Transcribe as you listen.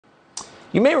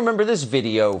You may remember this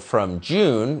video from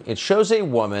June. It shows a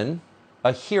woman,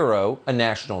 a hero, a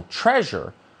national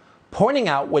treasure, pointing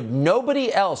out what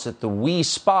nobody else at the Wee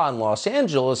Spa in Los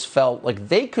Angeles felt like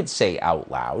they could say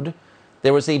out loud.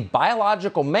 There was a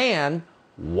biological man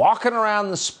walking around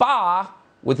the spa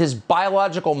with his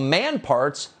biological man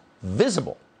parts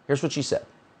visible. Here's what she said.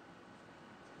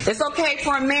 It's okay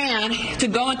for a man to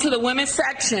go into the women's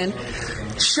section,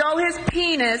 show his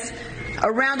penis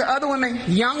around the other women,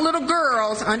 young little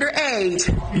girls underage.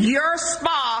 Your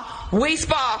spa, Wee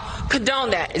Spa, condone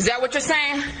that. Is that what you're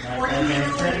saying?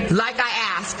 Like I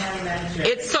asked.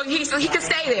 It's so he could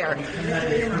stay there.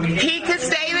 He could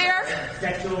stay there?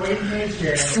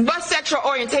 What sexual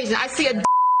orientation? I see a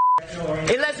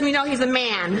it lets me know he's a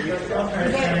man.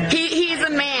 He's a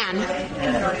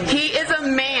man. He is a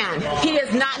man. He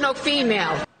is not no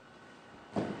female.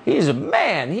 He's a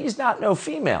man. He's not no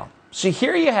female. So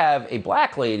here you have a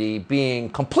black lady being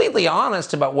completely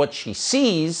honest about what she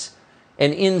sees,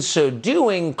 and in so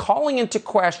doing, calling into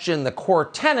question the core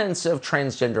tenets of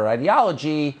transgender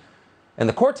ideology. And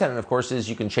the core tenet, of course, is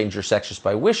you can change your sex just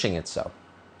by wishing it so.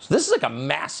 So this is like a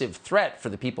massive threat for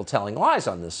the people telling lies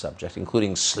on this subject,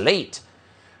 including Slate.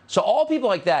 So all people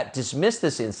like that dismiss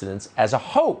this incident as a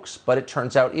hoax, but it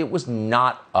turns out it was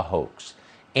not a hoax.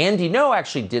 Andy Ngo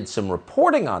actually did some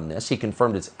reporting on this. He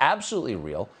confirmed it's absolutely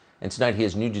real. And tonight he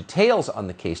has new details on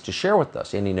the case to share with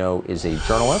us. Andy Ngo is a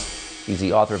journalist. He's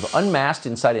the author of Unmasked: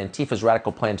 Inside Antifa's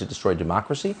Radical Plan to Destroy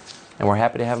Democracy. And we're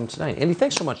happy to have him tonight. Andy,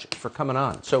 thanks so much for coming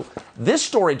on. So this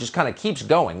story just kind of keeps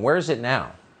going. Where is it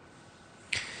now?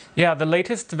 Yeah, the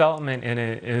latest development in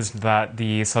it is that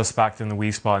the suspect in the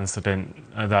Wee Spa incident,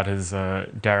 that is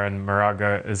Darren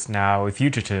Moraga, is now a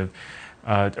fugitive.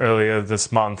 Earlier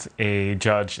this month, a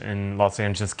judge in Los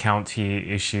Angeles County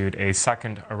issued a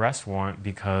second arrest warrant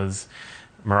because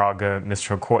Moraga missed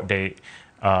her court date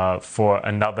for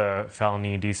another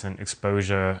felony indecent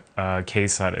exposure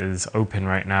case that is open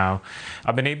right now.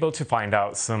 I've been able to find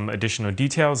out some additional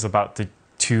details about the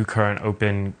two current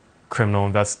open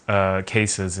criminal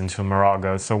cases into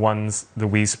Moraga. So one's the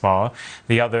Wee Spa.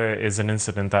 The other is an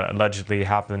incident that allegedly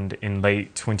happened in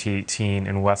late 2018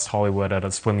 in West Hollywood at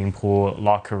a swimming pool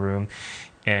locker room.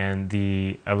 And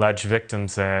the alleged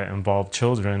victims there involved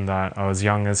children that are as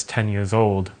young as 10 years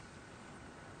old.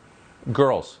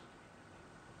 Girls.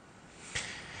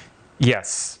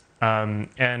 Yes.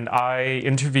 And I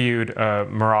interviewed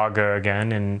Moraga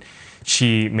again, and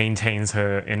she maintains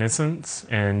her innocence,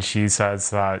 and she says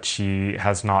that she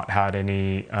has not had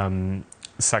any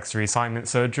sex reassignment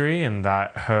surgery, and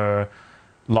that her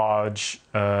large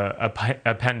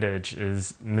appendage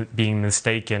is being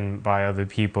mistaken by other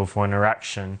people for an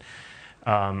erection.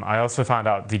 I also found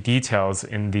out the details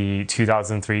in the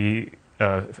 2003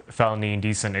 felony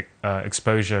indecent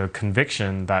exposure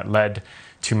conviction that led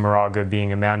to Moraga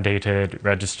being a mandated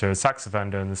registered sex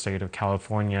offender in the state of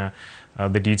California.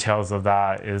 The details of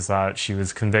that is that she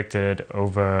was convicted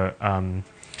over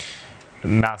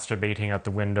masturbating at the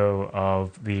window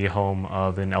of the home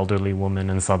of an elderly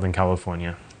woman in Southern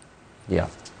California. Yeah.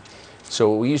 So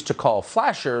what we used to call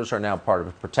flashers are now part of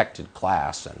a protected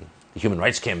class, and the Human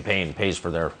Rights Campaign pays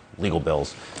for their legal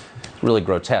bills. It's really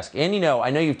grotesque. And I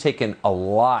know you've taken a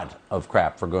lot of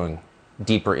crap for going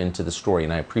deeper into the story,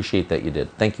 and I appreciate that you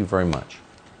did. Thank you very much.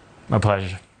 My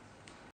pleasure.